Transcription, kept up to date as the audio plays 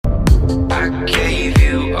I gave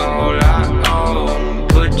you all I own,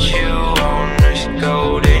 put you on this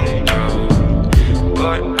golden throne,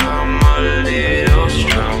 but I'm a little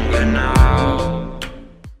stronger now.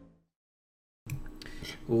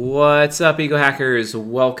 What's up, Ego Hackers?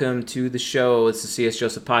 Welcome to the show. It's the CS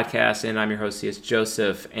Joseph Podcast, and I'm your host, CS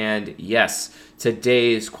Joseph. And yes,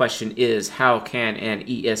 today's question is, how can an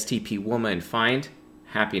ESTP woman find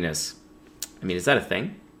happiness? I mean, is that a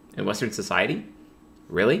thing in Western society?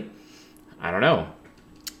 Really? I don't know.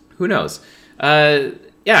 Who knows?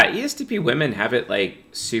 ESTP women have it like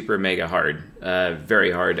super mega hard,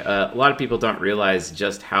 very hard. A lot of people don't realize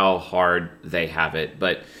just how hard they have it,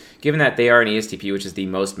 but given that they are an ESTP, which is the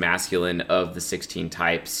most masculine of the 16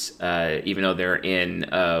 types, even though they're in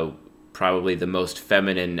probably the most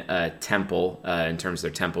feminine temple in terms of their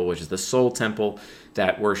temple, which is the soul temple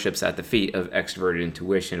that worships at the feet of extroverted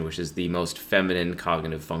intuition, which is the most feminine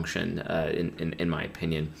cognitive function in my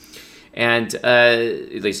opinion. And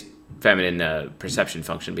at least feminine perception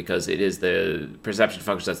function, because it is the perception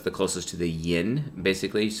function that's the closest to the yin,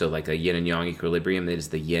 basically. So like a yin and yang equilibrium, it is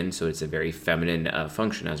the yin, so it's a very feminine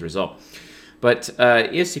function as a result. But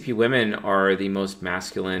ESTP women are the most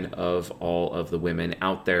masculine of all of the women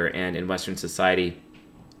out there, and in Western society,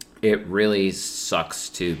 it really sucks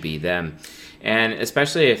to be them. And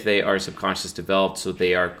especially if they are subconscious developed, so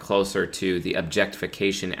they are closer to the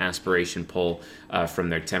objectification aspiration pull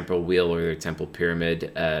from their temporal wheel or their temporal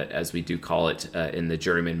pyramid, as we do call it in the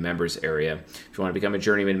journeyman members area. If you want to become a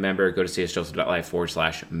journeyman member, go to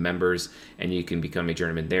csjoseph.live/members, and you can become a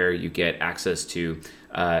journeyman there. You get access to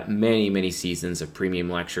many seasons of premium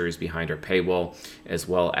lectures behind our paywall, as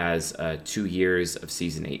well as 2 years of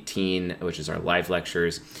season 18, which is our live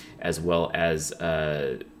lectures, as well as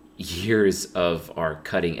years of our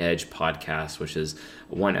Cutting Edge podcast, which is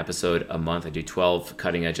one episode a month. I do 12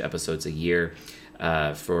 Cutting Edge episodes a year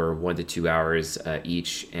for 1 to 2 hours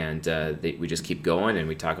each, and we just keep going, and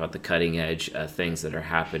we talk about the cutting edge things that are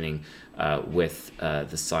happening with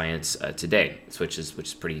the science today, which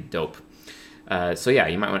is pretty dope. So yeah,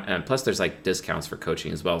 you might want, and plus there's like discounts for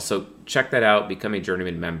coaching as well. So check that out, become a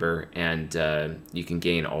journeyman member, and you can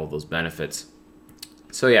gain all those benefits.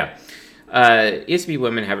 So yeah, ESTP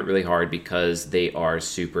women have it really hard because they are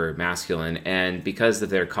super masculine, and because of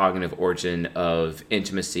their cognitive origin of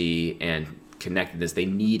intimacy and connectedness, they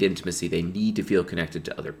need intimacy, they need to feel connected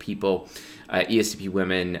to other people. ESTP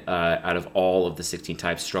women, out of all of the 16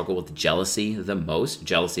 types, struggle with jealousy the most.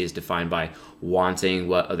 Jealousy is defined by wanting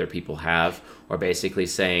what other people have, or basically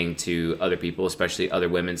saying to other people, especially other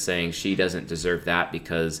women, saying she doesn't deserve that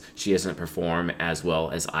because she doesn't perform as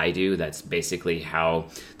well as I do. That's basically how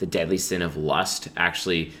the deadly sin of lust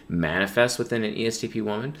actually manifests within an ESTP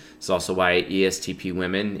woman. It's also why ESTP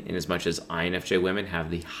women, in as much as INFJ women,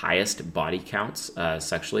 have the highest body counts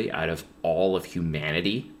sexually out of all of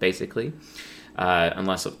humanity, basically.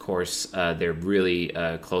 Unless, of course, they're really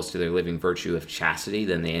close to their living virtue of chastity,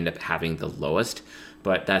 then they end up having the lowest.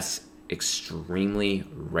 But that's extremely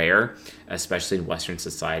rare, especially in Western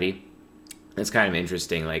society. It's kind of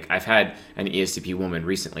interesting. Like, I've had an ESTP woman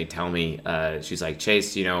recently tell me, she's like,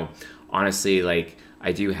 Chase, honestly, like,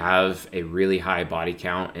 I do have a really high body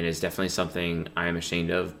count, and it's definitely something I am ashamed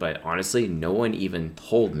of. But honestly, no one even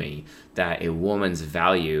told me that a woman's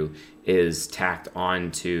value is tacked on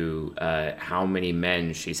to how many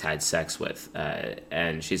men she's had sex with.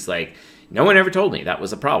 And she's like, no one ever told me that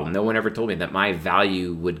was a problem. No one ever told me that my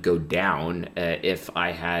value would go down if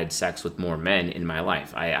I had sex with more men in my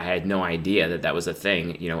life. I had no idea that that was a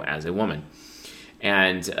thing, as a woman.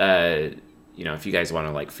 And if you guys want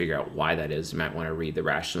to like figure out why that is, you might want to read the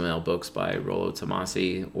Rational Male books by Rollo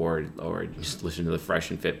Tomasi, or just listen to the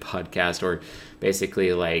Fresh and Fit podcast, or basically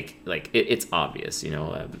it's obvious,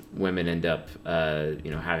 women end up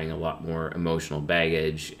having a lot more emotional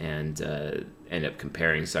baggage and end up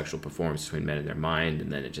comparing sexual performance between men in their mind, and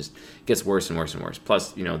then it just gets worse and worse and worse.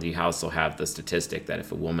 Plus, you also have the statistic that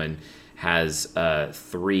if a woman has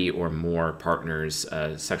 3 or more partners,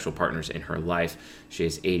 sexual partners in her life, she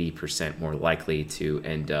is 80% more likely to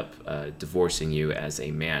end up divorcing you as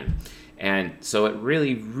a man. And so it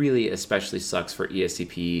really, really especially sucks for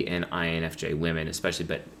ESTP and INFJ women, especially,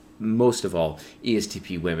 but most of all,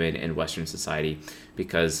 ESTP women in Western society,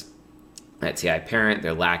 because at TI parent,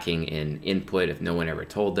 they're lacking in input. If no one ever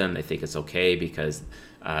told them, they think it's okay because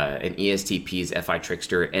an ESTP's FI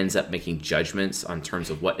trickster ends up making judgments on terms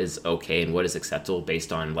of what is okay and what is acceptable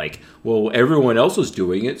based on everyone else is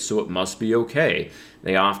doing it, so it must be okay.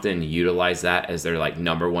 They often utilize that as their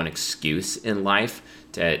number one excuse in life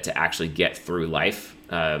to actually get through life.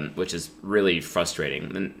 which is really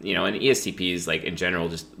frustrating. And, you know, and ESTPs, like, in general,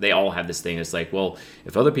 just, they all have this thing. It's like, well,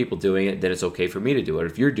 if other people doing it, then it's okay for me to do it.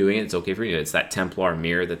 If you're doing it, it's okay for you. It's that Templar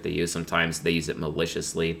mirror that they use. Sometimes they use it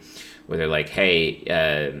maliciously, where they're like,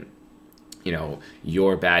 hey, you know,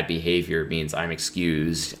 your bad behavior means I'm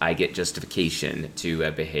excused. I get justification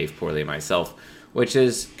to behave poorly myself, which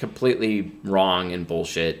is completely wrong and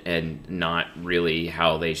bullshit and not really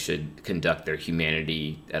how they should conduct their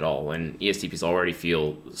humanity at all. And ESTPs already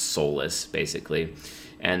feel soulless, basically,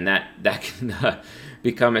 and that can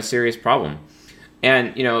become a serious problem.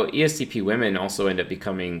 And, you know, ESTP women also end up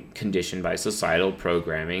becoming conditioned by societal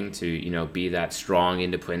programming to, you know, be that strong,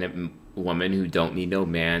 independent woman who don't need no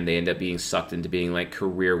man. They end up being sucked into being like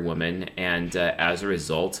career women, and as a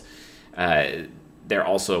result, they're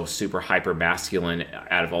also super hyper masculine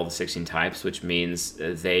out of all the 16 types, which means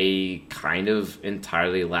they kind of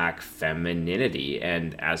entirely lack femininity,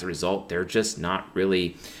 and as a result, they're just not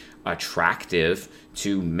really attractive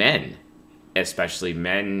to men, especially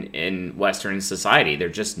men in Western society. They're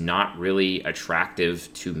just not really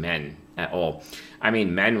attractive to men at all. I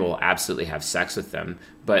mean, men will absolutely have sex with them,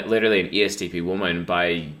 but literally an ESTP woman,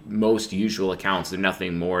 by most usual accounts, they're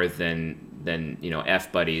nothing more than you know,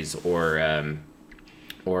 F buddies or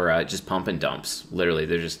just pump and dumps. Literally,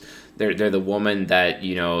 they're the woman that,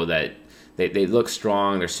 you know, that they look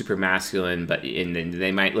strong, they're super masculine, but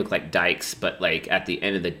they might look like dykes, but like at the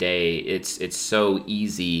end of the day, it's so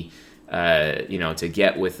easy, you know, to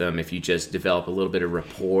get with them if you just develop a little bit of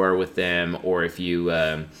rapport with them, or if you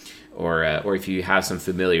or if you have some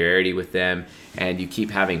familiarity with them and you keep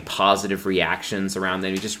having positive reactions around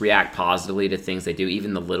them. You just react positively to things they do,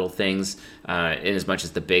 even the little things, in as much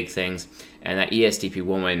as the big things. And that ESTP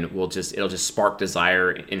woman it'll just spark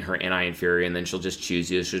desire in her NI inferior, and then she'll just choose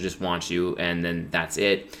you. She'll just want you, and then that's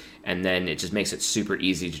it. And then it just makes it super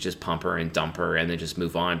easy to just pump her and dump her and then just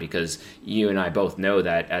move on, because you and I both know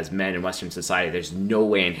that as men in Western society, there's no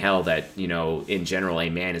way in hell that, you know, in general, a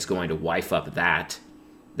man is going to wife up that.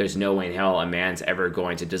 There's no way in hell a man's ever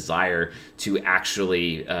going to desire to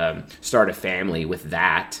actually start a family with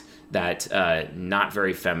that not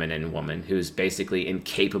very feminine woman who's basically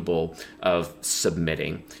incapable of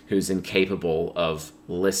submitting, who's incapable of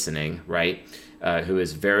listening, right? Who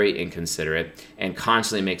is very inconsiderate and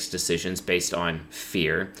constantly makes decisions based on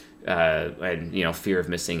fear, and, you know, fear of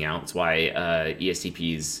missing out. It's why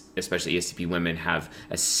ESTPs, especially ESTP women, have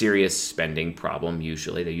a serious spending problem.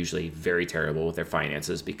 Usually, they're usually very terrible with their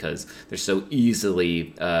finances because they're so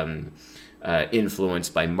easily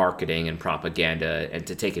influenced by marketing and propaganda, and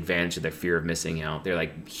to take advantage of their fear of missing out. They're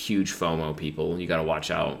like huge FOMO people. You got to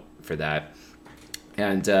watch out for that,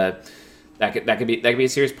 and that could be a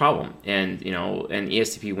serious problem. And, you know, and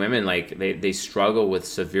ESTP women, like they struggle with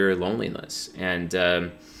severe loneliness, and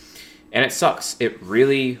it sucks. It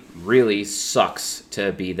really, really sucks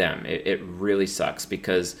to be them. It really sucks,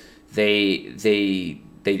 because they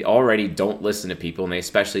already don't listen to people, and they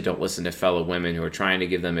especially don't listen to fellow women who are trying to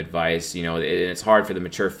give them advice. You know, and it's hard for the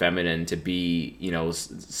mature feminine to be, you know,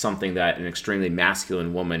 something that an extremely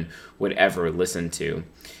masculine woman would ever listen to.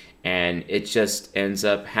 And it just ends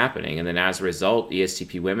up happening. And then as a result,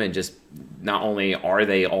 ESTP women just, not only are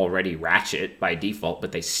they already ratchet by default,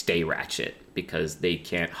 but they stay ratchet because they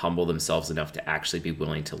can't humble themselves enough to actually be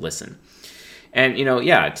willing to listen. And, you know,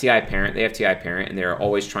 yeah, TI parent, they have TI parent, and they're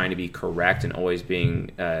always trying to be correct and always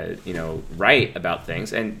being, you know, right about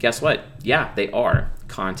things. And guess what? Yeah, they are,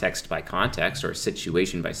 context by context or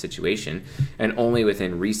situation by situation, and only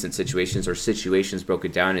within recent situations or situations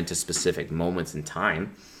broken down into specific moments in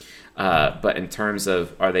time. But in terms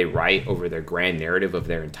of, are they right over their grand narrative of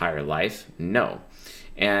their entire life? No.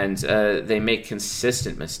 And they make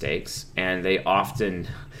consistent mistakes, and they often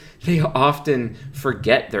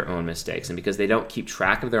forget their own mistakes. And because they don't keep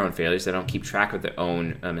track of their own failures, they don't keep track of their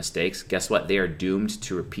own mistakes, guess what? They are doomed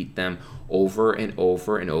to repeat them over and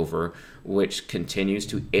over and over, which continues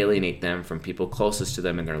to alienate them from people closest to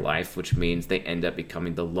them in their life, which means they end up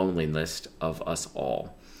becoming the lonely list of us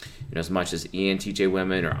all. You know, as much as ENTJ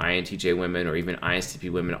women or INTJ women or even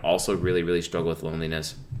ISTP women also really, really struggle with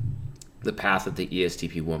loneliness, the path of the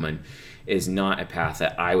ESTP woman is not a path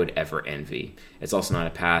that I would ever envy. It's also not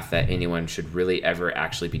a path that anyone should really ever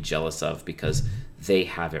actually be jealous of, because they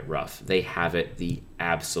have it rough. They have it the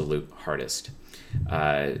absolute hardest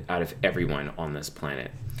out of everyone on this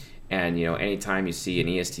planet. And, you know, anytime you see an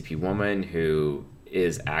ESTP woman who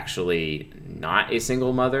is actually not a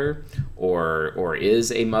single mother, or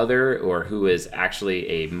is a mother, or who is actually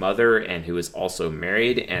a mother and who is also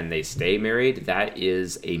married and they stay married, that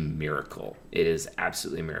is a miracle. It is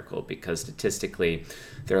absolutely a miracle, because statistically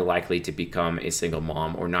they're likely to become a single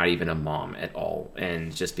mom or not even a mom at all,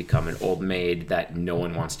 and just become an old maid that no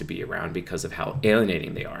one wants to be around because of how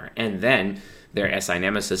alienating they are. And then their SI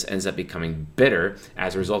nemesis ends up becoming bitter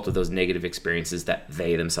as a result of those negative experiences that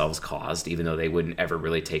they themselves caused, even though they wouldn't ever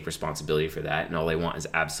really take responsibility for that, and all they want is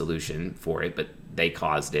absolution for it, but they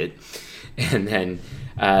caused it. And then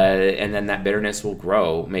that bitterness will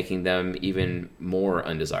grow, making them even more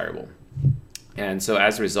undesirable. And so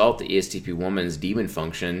as a result, the ESTP woman's demon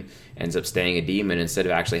function ends up staying a demon instead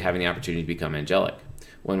of actually having the opportunity to become angelic,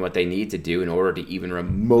 when what they need to do in order to even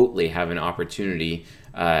remotely have an opportunity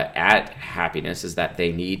at happiness is that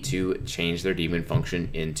they need to change their demon function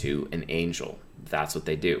into an angel. That's what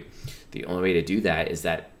they do. The only way to do that is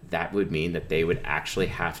that would mean that they would actually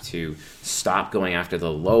have to stop going after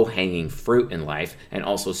the low-hanging fruit in life, and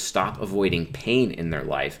also stop avoiding pain in their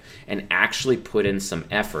life, and actually put in some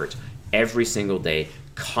effort every single day,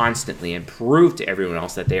 constantly, and prove to everyone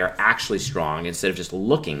else that they are actually strong instead of just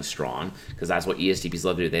looking strong, because that's what ESTPs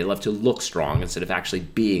love to do. They love to look strong instead of actually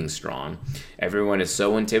being strong. Everyone is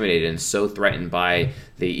so intimidated and so threatened by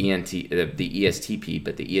the ESTP,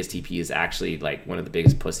 but the ESTP is actually like one of the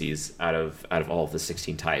biggest pussies out of all of the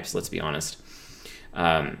 16 types, let's be honest.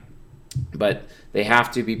 But they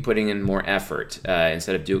have to be putting in more effort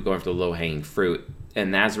instead of going for the low-hanging fruit.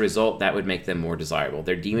 And as a result, that would make them more desirable.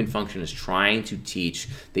 Their demon function is trying to teach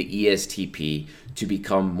the ESTP to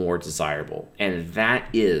become more desirable. And that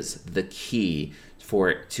is the key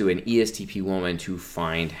to an ESTP woman to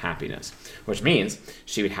find happiness, which means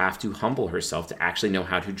she would have to humble herself to actually know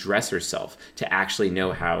how to dress herself, to actually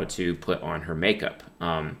know how to put on her makeup.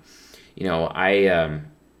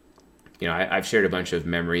 I've shared a bunch of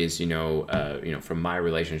memories, from my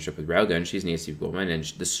relationship with Railgun. She's an ESTP woman, and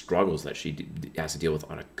the struggles that she has to deal with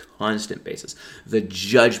on a constant basis. The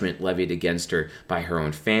judgment levied against her by her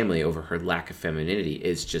own family over her lack of femininity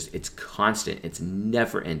it's constant. It's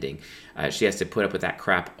never ending. She has to put up with that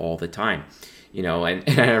crap all the time. And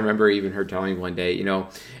I remember even her telling me one day,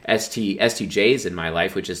 STJs in my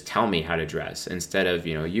life would just tell me how to dress instead of,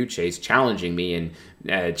 you, Chase, challenging me and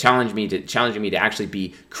challenging me to actually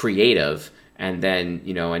be creative, and then,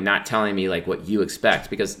 and not telling me like what you expect,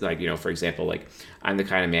 because for example, I'm the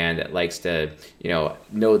kind of man that likes to,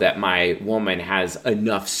 know that my woman has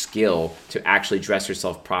enough skill to actually dress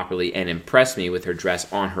herself properly and impress me with her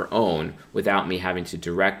dress on her own without me having to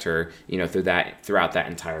direct her, throughout that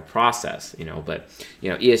entire process, but,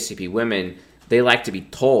 ESTP women, they like to be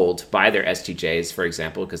told by their STJs, for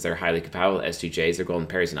example, because they're highly compatible with STJs, they're golden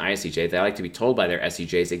pairs and ISTJ, they like to be told by their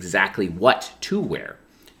STJs exactly what to wear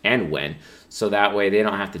and when, so that way they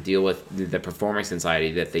don't have to deal with the performance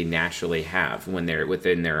anxiety that they naturally have when they're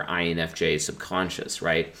within their INFJ subconscious,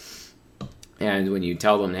 right? And when you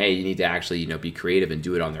tell them, hey, you need to actually, be creative and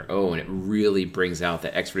do it on their own, it really brings out the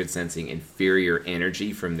extroverted sensing inferior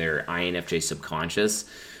energy from their INFJ subconscious,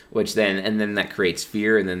 which then that creates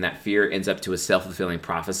fear, and then that fear ends up to a self-fulfilling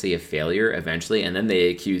prophecy of failure eventually, and then they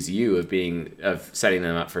accuse you of setting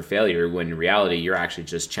them up for failure, when in reality you're actually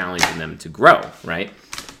just challenging them to grow, right?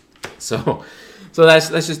 So that's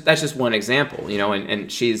just one example,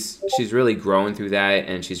 and she's really grown through that,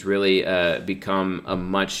 and she's really become a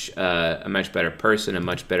much better person, a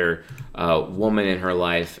much better woman in her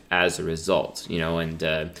life as a result,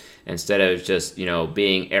 and instead of just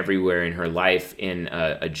being everywhere in her life in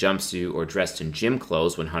a jumpsuit or dressed in gym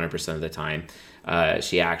clothes 100% of the time.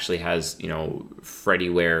 She actually has, Freddie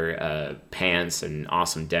wear pants and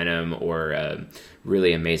awesome denim, or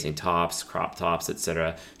really amazing tops, crop tops,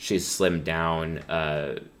 etc. She's slimmed down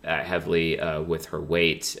heavily with her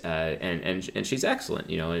weight, and she's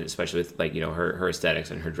excellent, especially with her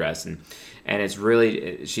aesthetics and her dress, and it's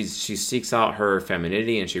really she seeks out her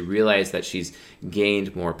femininity, and she realized that she's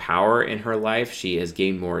gained more power in her life. She has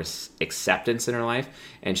gained more acceptance in her life,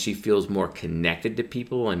 and she feels more connected to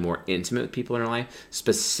people and more intimate with people in her life,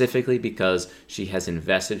 specifically because she has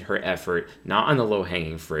invested her effort not on the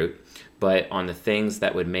low-hanging fruit, but on the things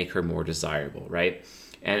that would make her more desirable, right?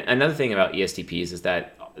 And another thing about ESTPs is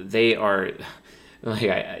that they are,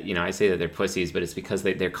 I say that they're pussies, but it's because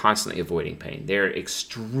they're constantly avoiding pain. They're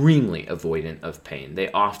extremely avoidant of pain.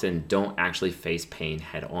 They often don't actually face pain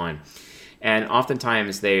head on. And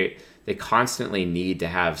oftentimes they constantly need to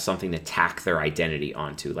have something to tack their identity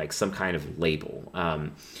onto, like some kind of label.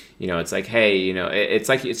 It's like, hey, it's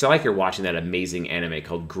like you're watching that amazing anime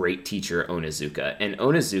called Great Teacher Onizuka, and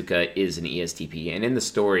Onizuka is an ESTP, and in the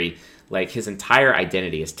story, like, his entire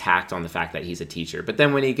identity is tacked on the fact that he's a teacher. But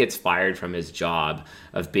then when he gets fired from his job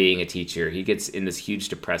of being a teacher, he gets in this huge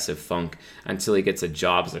depressive funk until he gets a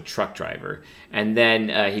job as a truck driver. And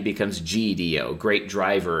then he becomes GDO, Great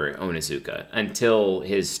Driver Onizuka, until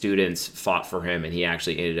his students fought for him and he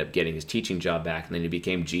actually ended up getting his teaching job back. And then he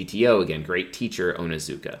became GTO again, Great Teacher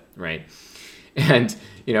Onizuka, right? And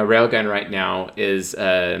Railgun right now is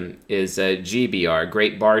a GBR,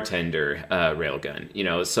 Great Bartender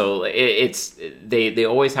Railgun. So they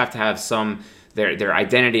always have to have some their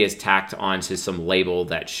identity is tacked onto some label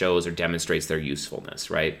that shows or demonstrates their usefulness,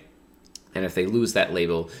 right? And if they lose that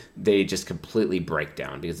label, they just completely break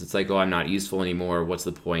down because it's like, oh, I'm not useful anymore. What's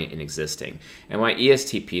the point in existing? And why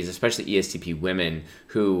ESTPs, especially ESTP women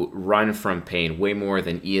who run from pain way more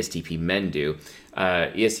than ESTP men do,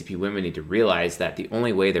 ESTP women need to realize that the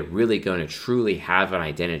only way they're really going to truly have an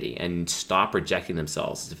identity and stop rejecting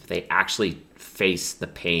themselves is if they actually face the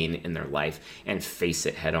pain in their life and face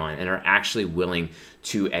it head on and are actually willing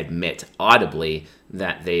to admit audibly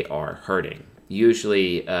that they are hurting.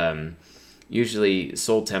 Usually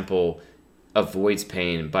Soul Temple avoids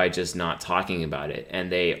pain by just not talking about it,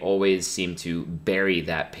 and they always seem to bury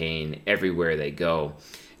that pain everywhere they go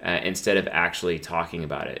instead of actually talking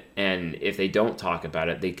about it. And if they don't talk about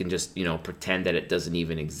it, they can just pretend that it doesn't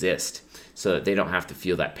even exist so that they don't have to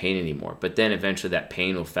feel that pain anymore. But then eventually that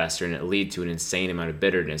pain will fester and it'll lead to an insane amount of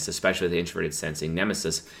bitterness, especially with the introverted sensing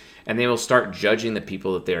nemesis, and they will start judging the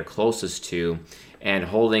people that they are closest to and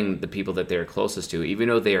holding the people that they're closest to, even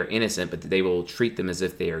though they are innocent, but they will treat them as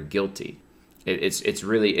if they are guilty. It's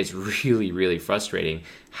really frustrating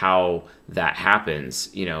how that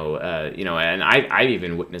happens, and I've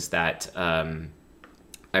even witnessed that.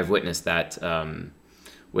 I've witnessed that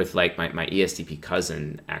with like my ESTP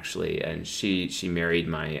cousin actually, and she married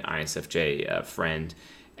my ISFJ friend,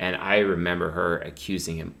 and I remember her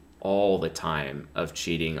accusing him all the time of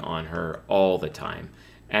cheating on her all the time.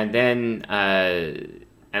 And then, and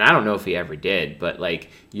I don't know if he ever did, but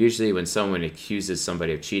like usually when someone accuses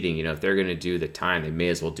somebody of cheating, if they're going to do the time, they may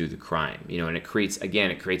as well do the crime, and it creates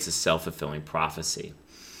a self-fulfilling prophecy.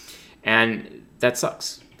 And that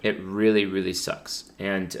sucks. It really, really sucks.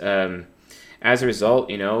 And as a result,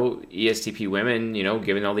 ESTP women,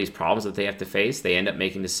 given all these problems that they have to face, they end up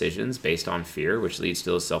making decisions based on fear, which leads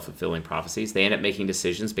to those self-fulfilling prophecies. They end up making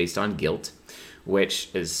decisions based on guilt, which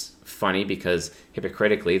is funny because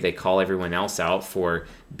hypocritically they call everyone else out for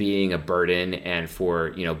being a burden and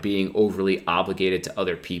for being overly obligated to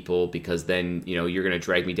other people, because then you're going to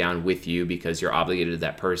drag me down with you because you're obligated to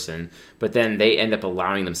that person. But then they end up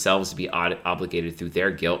allowing themselves to be obligated through their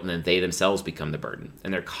guilt, and then they themselves become the burden,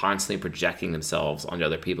 and they're constantly projecting themselves onto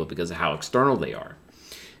other people because of how external they are.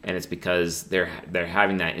 And it's because they're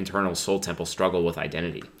having that internal soul temple struggle with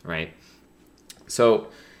identity, right? So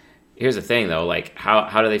here's the thing, though, like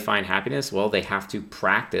how do they find happiness? Well, they have to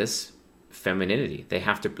practice femininity. They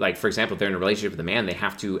have to, like, for example, if they're in a relationship with a man, they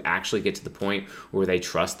have to actually get to the point where they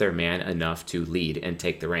trust their man enough to lead and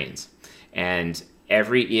take the reins. And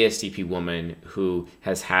every ESTP woman who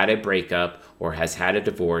has had a breakup or has had a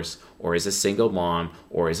divorce or is a single mom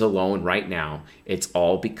or is alone right now, it's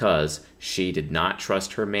all because she did not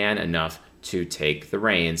trust her man enough to take the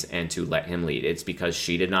reins and to let him lead. It's because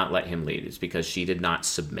she did not let him lead. It's because she did not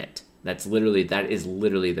submit. That is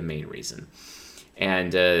literally the main reason.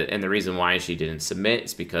 And the reason why she didn't submit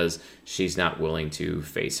is because she's not willing to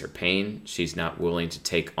face her pain. She's not willing to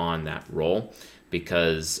take on that role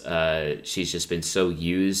because she's just been so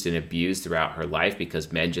used and abused throughout her life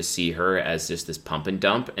because men just see her as just this pump and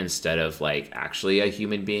dump instead of like actually a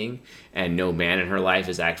human being. And no man in her life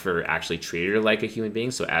has actually treated her like a human being.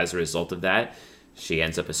 So as a result of that, she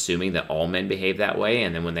ends up assuming that all men behave that way.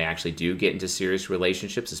 And then when they actually do get into serious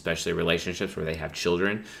relationships, especially relationships where they have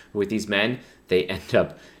children with these men, they end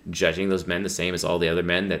up judging those men the same as all the other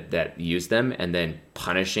men that use them, and then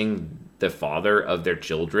punishing the father of their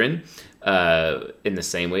children in the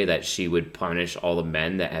same way that she would punish all the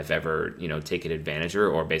men that have ever, taken advantage of her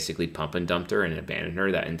or basically pump and dumped her and abandoned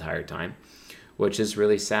her that entire time, which is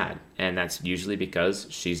really sad. And that's usually because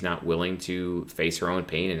she's not willing to face her own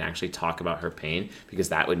pain and actually talk about her pain, because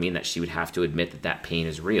that would mean that she would have to admit that that pain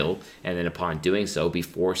is real, and then upon doing so be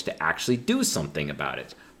forced to actually do something about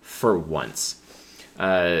it for once,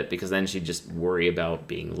 because then she'd just worry about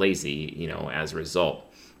being lazy, as a result.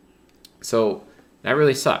 So that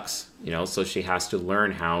really sucks, so she has to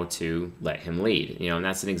learn how to let him lead, and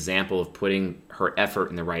that's an example of putting her effort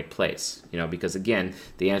in the right place, because again,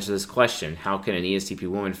 the answer to this question, how can an ESTP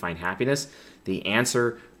woman find happiness? The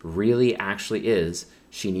answer really actually is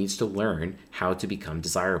she needs to learn how to become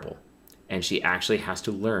desirable. And she actually has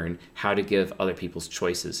to learn how to give other people's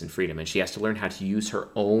choices and freedom. And she has to learn how to use her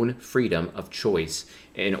own freedom of choice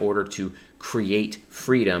in order to create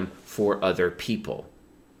freedom for other people.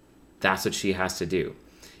 That's what she has to do.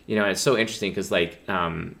 You know, it's so interesting because, like,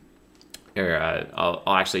 I'll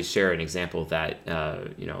actually share an example that,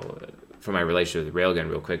 from my relationship with Railgun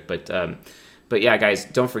real quick. But yeah, guys,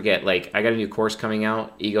 don't forget, like, I got a new course coming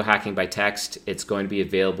out, Ego Hacking by Text. It's going to be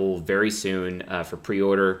available very soon for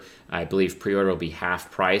pre-order. I believe pre-order will be half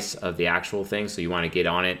price of the actual thing, so you want to get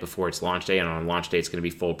on it before its launch day, and on launch day it's going to be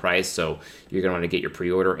full price, so you're going to want to get your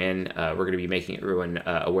pre-order in. We're going to be making everyone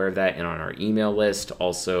aware of that and on our email list,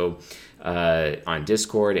 also on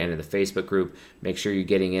Discord and in the Facebook group. Make sure you're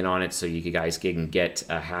getting in on it so you guys can get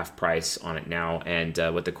a half price on it now. And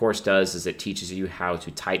what the course does is it teaches you how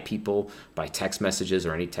to type people by text messages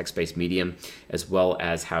or any text-based medium, as well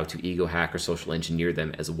as how to ego hack or social engineer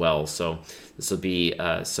them as well. So this will be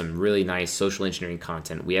some really nice social engineering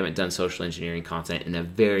content. We haven't done social engineering content in a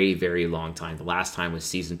very, very long time. The last time was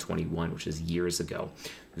season 21, which is years ago.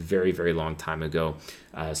 Very, very long time ago.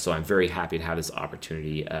 So I'm very happy to have this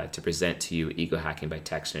opportunity to present to you Ego Hacking by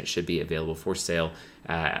Text, and it should be available for sale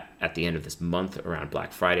at the end of this month around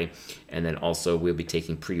Black Friday. And then also we'll be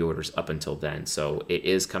taking pre-orders up until then. So it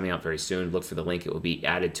is coming out very soon. Look for the link. It will be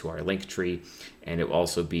added to our link tree, and it will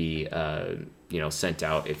also be sent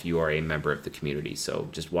out if you are a member of the community. So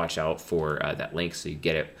just watch out for that link so you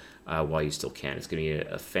get it while you still can. It's going to be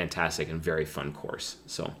a fantastic and very fun course.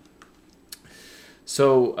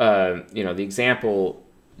 So, the example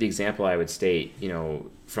I would state,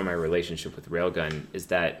 from my relationship with Railgun is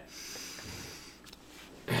that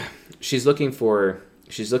she's looking for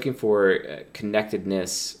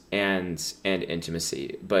connectedness and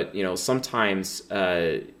intimacy. But, sometimes,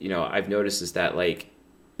 I've noticed is that, like,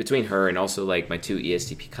 between her and also, like, my two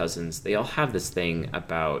ESTP cousins, they all have this thing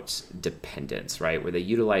about dependence, right? Where they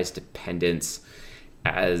utilize dependence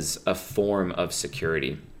as a form of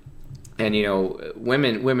security. And,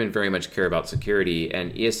 women very much care about security,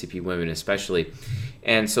 and ESTP women especially.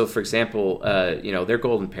 And so, for example, their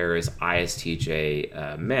golden pair is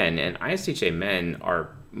ISTJ men. And ISTJ men are,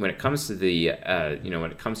 when it comes to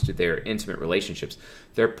their intimate relationships,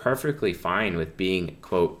 they're perfectly fine with being,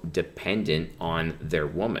 quote, dependent on their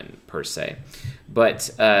woman, per se.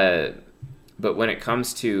 But when it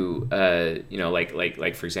comes to,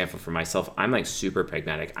 like for example, for myself, I'm like super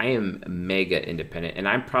pragmatic. I am mega independent, and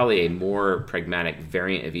I'm probably a more pragmatic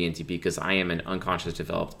variant of ENTP because I am an unconscious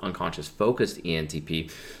developed, unconscious focused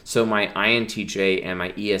ENTP. So my INTJ and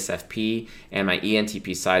my ESFP and my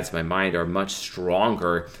ENTP sides of my mind are much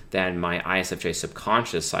stronger than my ISFJ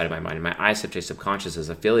subconscious side of my mind. And my ISFJ subconscious is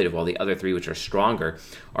affiliated, while the other three, which are stronger,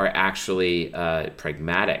 are actually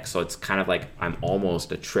pragmatic. So it's kind of like I'm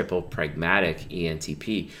almost a triple pragmatic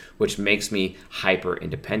ENTP, which makes me hyper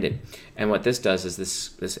independent. And what this does is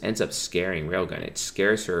this ends up scaring Railgun. It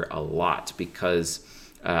scares her a lot because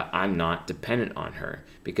I'm not dependent on her.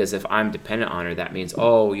 Because if I'm dependent on her, that means,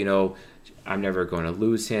 I'm never going to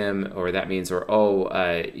lose him, or that means,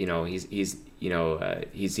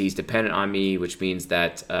 he's dependent on me, which means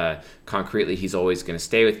that concretely he's always going to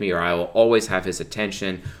stay with me, or I will always have his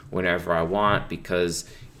attention whenever I want, because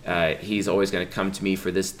he's always going to come to me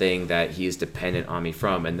for this thing that he is dependent on me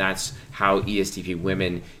from. And that's how ESTP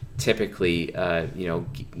women typically,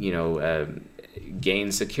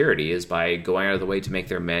 gain security, is by going out of the way to make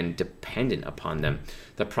their men dependent upon them.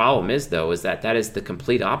 The problem is, though, is that is the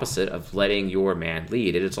complete opposite of letting your man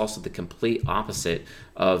lead. It is also the complete opposite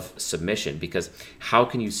of submission, because how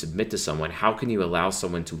can you submit to someone? How can you allow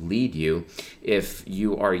someone to lead you if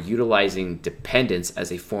you are utilizing dependence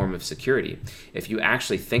as a form of security? If you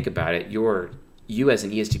actually think about it, you as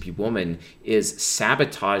an ESTP woman is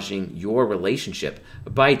sabotaging your relationship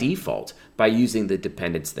by default by using the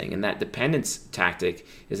dependence thing. And that dependence tactic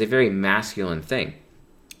is a very masculine thing.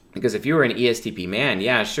 Because if you were an ESTP man,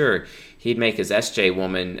 yeah, sure, he'd make his SJ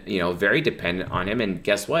woman, very dependent on him. And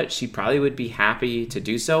guess what? She probably would be happy to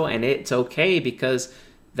do so. And it's okay, because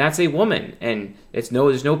that's a woman. And there's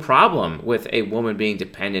no problem with a woman being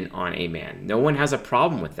dependent on a man. No one has a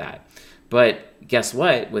problem with that. But guess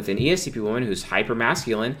what? With an ESTP woman who's hyper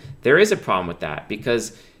masculine, there is a problem with that,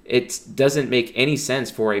 because it doesn't make any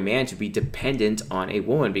sense for a man to be dependent on a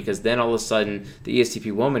woman, because then all of a sudden the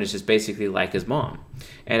ESTP woman is just basically like his mom.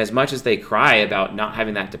 And as much as they cry about not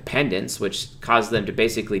having that dependence, which causes them to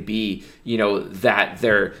basically be, that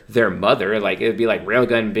their mother, like it would be like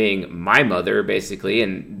Railgun being my mother, basically,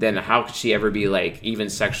 and then how could she ever be like even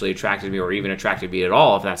sexually attracted to me or even attracted to me at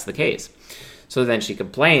all if that's the case? So then she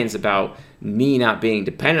complains about me not being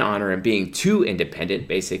dependent on her and being too independent,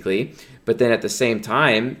 basically. But then at the same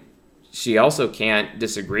time, she also can't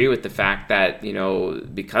disagree with the fact that,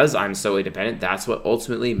 because I'm so independent, that's what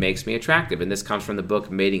ultimately makes me attractive. And this comes from the book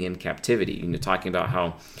Mating in Captivity, talking about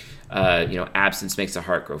how, absence makes the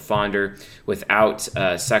heart grow fonder without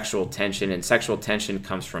sexual tension. And sexual tension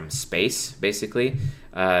comes from space, basically,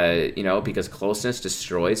 because closeness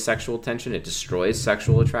destroys sexual tension. It destroys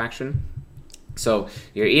sexual attraction. So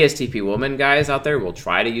your ESTP woman guys out there will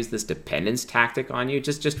try to use this dependence tactic on you.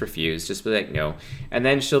 Just refuse. Just be like, no. And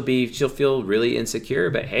then she'll feel really insecure.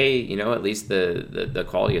 But hey, at least the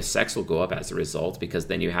quality of sex will go up as a result, because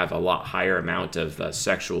then you have a lot higher amount of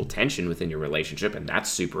sexual tension within your relationship, and that's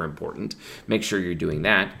super important. Make sure you're doing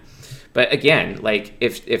that. But again, like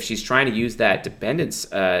if she's trying to use that dependence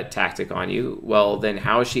tactic on you, well, then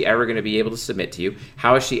how is she ever going to be able to submit to you?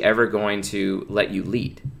 How is she ever going to let you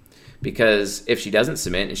lead? Because if she doesn't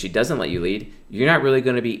submit and she doesn't let you lead, you're not really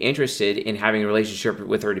going to be interested in having a relationship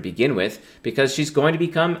with her to begin with, because she's going to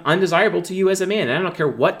become undesirable to you as a man. And I don't care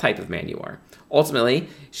what type of man you are. Ultimately,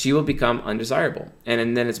 she will become undesirable.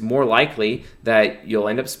 And then it's more likely that you'll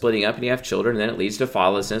end up splitting up and you have children, and then it leads to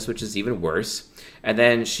fatherlessness, which is even worse. And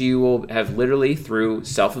then she will have literally, through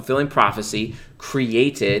self-fulfilling prophecy,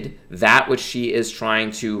 created that which she is trying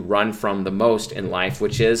to run from the most in life,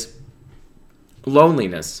 which is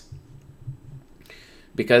loneliness.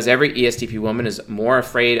 Because every ESTP woman is more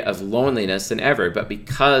afraid of loneliness than ever. But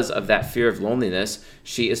because of that fear of loneliness,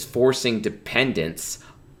 she is forcing dependence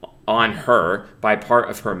on her by part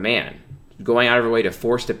of her man, going out of her way to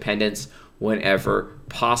force dependence whenever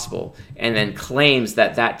possible, and then claims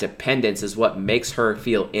that dependence is what makes her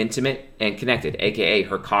feel intimate and connected, aka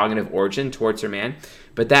her cognitive origin towards her man.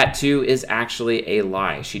 But that too is actually a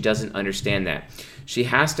lie. She doesn't understand that. She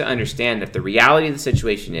has to understand that the reality of the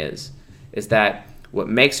situation is that what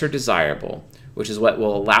makes her desirable, which is what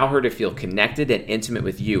will allow her to feel connected and intimate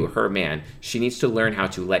with you, her man, she needs to learn how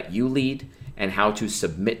to let you lead and how to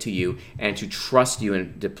submit to you and to trust you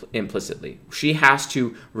implicitly. She has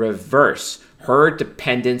to reverse her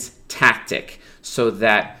dependence tactic so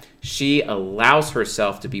that she allows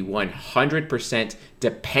herself to be 100%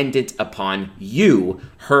 dependent upon you,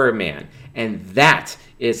 her man. And that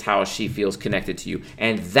is how she feels connected to you.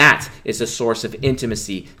 And that is a source of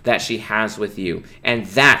intimacy that she has with you. And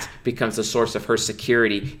that becomes the source of her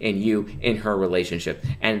security in you, in her relationship.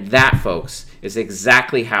 And that, folks, is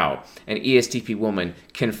exactly how an ESTP woman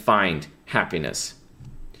can find happiness.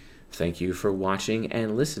 Thank you for watching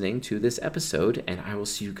and listening to this episode, and I will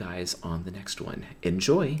see you guys on the next one.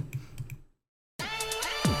 Enjoy.